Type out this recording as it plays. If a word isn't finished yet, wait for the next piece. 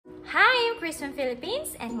Chris from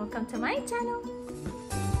Philippines and welcome to my channel.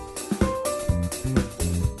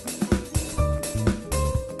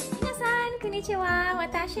 皆さんこんにちは。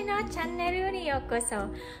私のチャンネルにようこそ。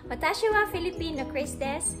私はフィリピンの Chris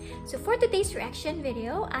です。So for today's reaction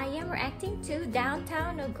video, I am reacting to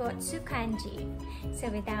Downtown no Gottsue Kanji. So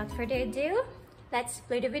without further ado, let's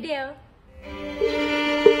play the video.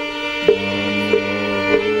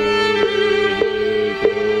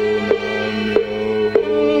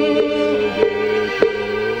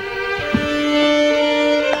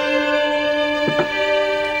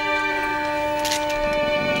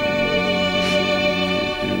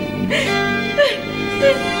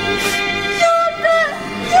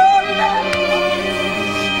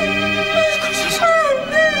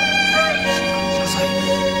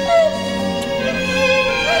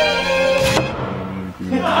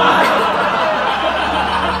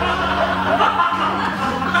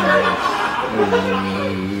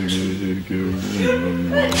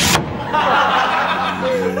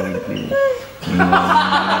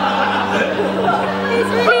 He's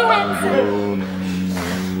really handsome.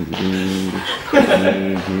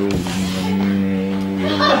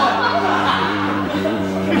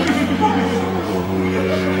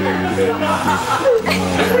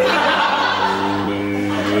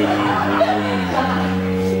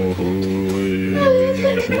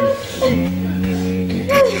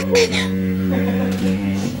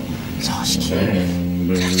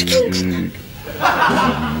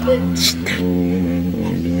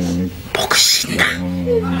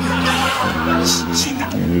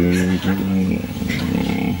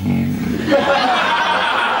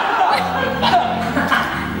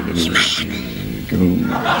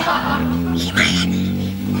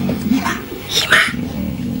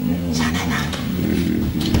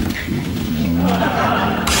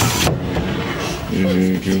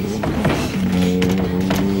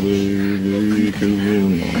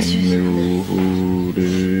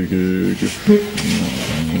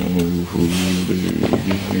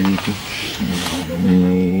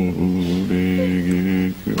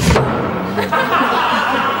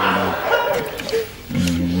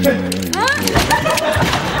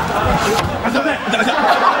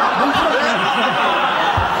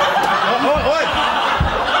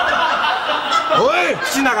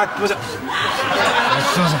口の中気持ち悪い。す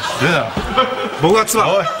みません。僕が妻。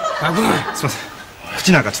おい。すみません。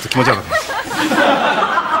口なんかちょっと気持ち悪かったです。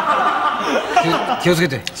気をつけ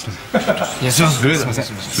て。すみません。いや、すみません。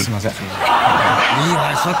すみません。いい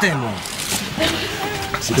わ、座ってもう。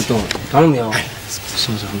ちょっと頼むよ。す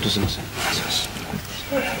みません。本当すみません。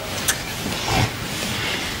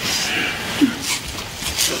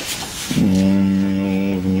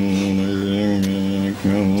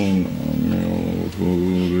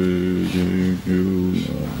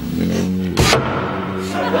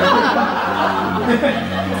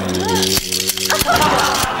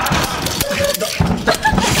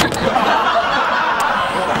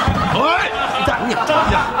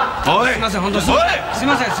おい、すみません、本当すみません、すみ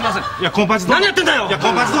ません、すみません。いや、コンパチ何やってんだよ。いや、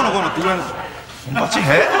コンパチどうのこうのって言われる。コンパチね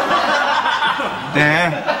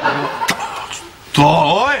え。ちょっと、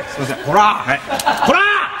おい。すみません。こら。はい。こら。い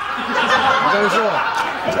かがでしょう。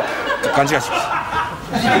勘違いします。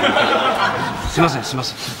すみません、すみま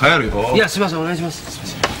せん。流行るよ。いや、すみません、お願いします。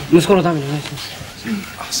息子のためにお願いします。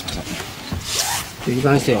あ、すみません。いか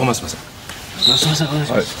がしてよ。すみません。すみません、お願い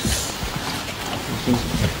します。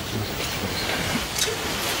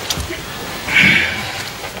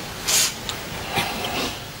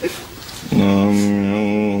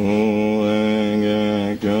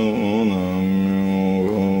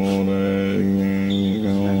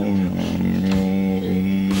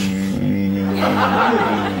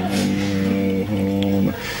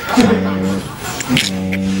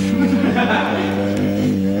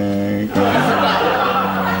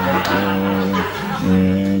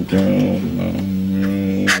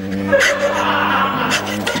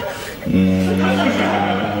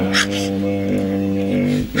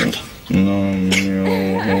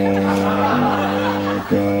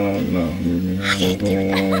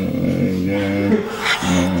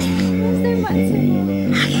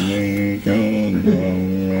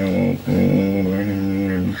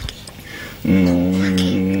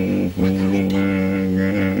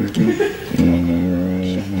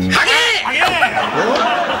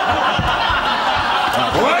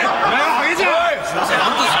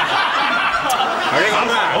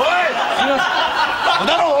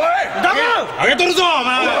あげとるぞお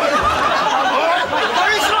前。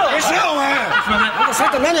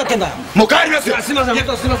何やってんだよ。もう帰りますよ。すみません、本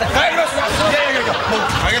当すみません。帰ります。いやいやいや、もう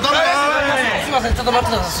あげとるぞ。すみません、ちょっと待っ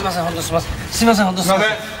てください。すみません、本当すみません。すみません、本当すみませ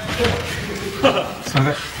ん。すみ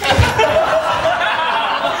ません。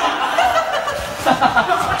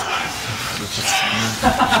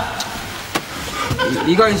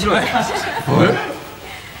いい加減にしろよ。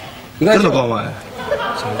誰だかお前。本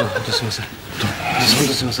当すいません。本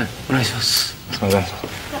当すいません。お願いします。すいません。お願い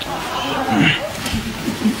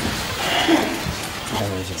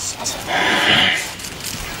します。すいません。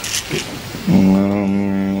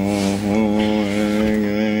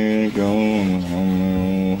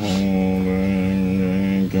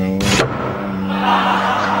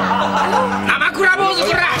生クラ坊主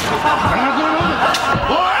こら。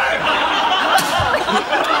おい。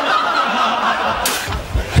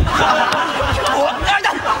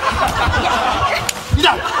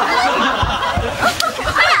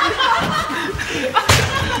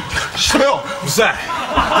それよ、うるさい。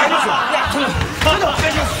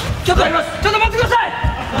ちょっと待ってください。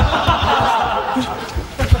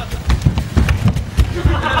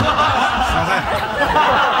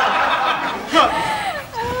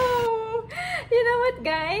You know what,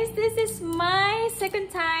 guys? This is my second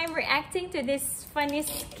time reacting to this funny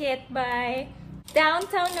skit by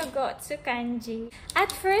Downtown no Gottsue Kanji.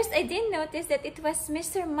 At first, I didn't notice that it was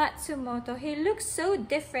Mr. Matsumoto. He looks so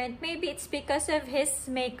different. Maybe it's because of his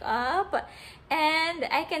makeup, and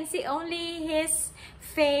I can see only his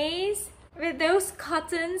face with those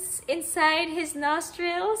cottons inside his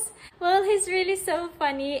nostrils. Well, he's really so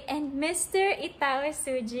funny. And Mr. Itao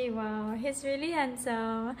Suji, wow, he's really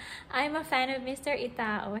handsome. I'm a fan of Mr.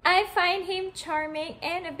 Itao. I find him charming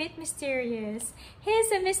and a bit mysterious.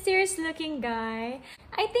 He's a mysterious looking guy.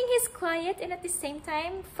 I think he's quiet and at the same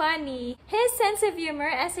time funny. His sense of humor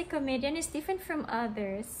as a comedian is different from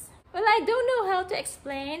others. Well, I don't know how to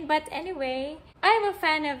explain, but anyway, I'm a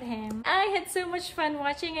fan of him. I had so much fun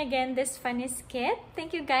watching again this funny skit.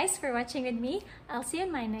 Thank you guys for watching with me. I'll see you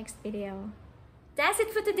in my next video. That's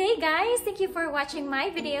it for today, guys. Thank you for watching my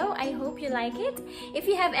video. I hope you like it. If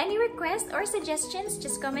you have any requests or suggestions,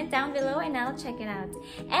 just comment down below and I'll check it out.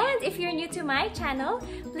 And if you're new to my channel,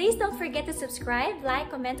 please don't forget to subscribe,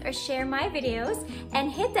 like, comment, or share my videos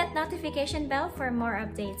and hit that notification bell for more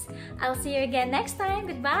updates. I'll see you again next time.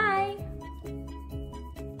 Goodbye!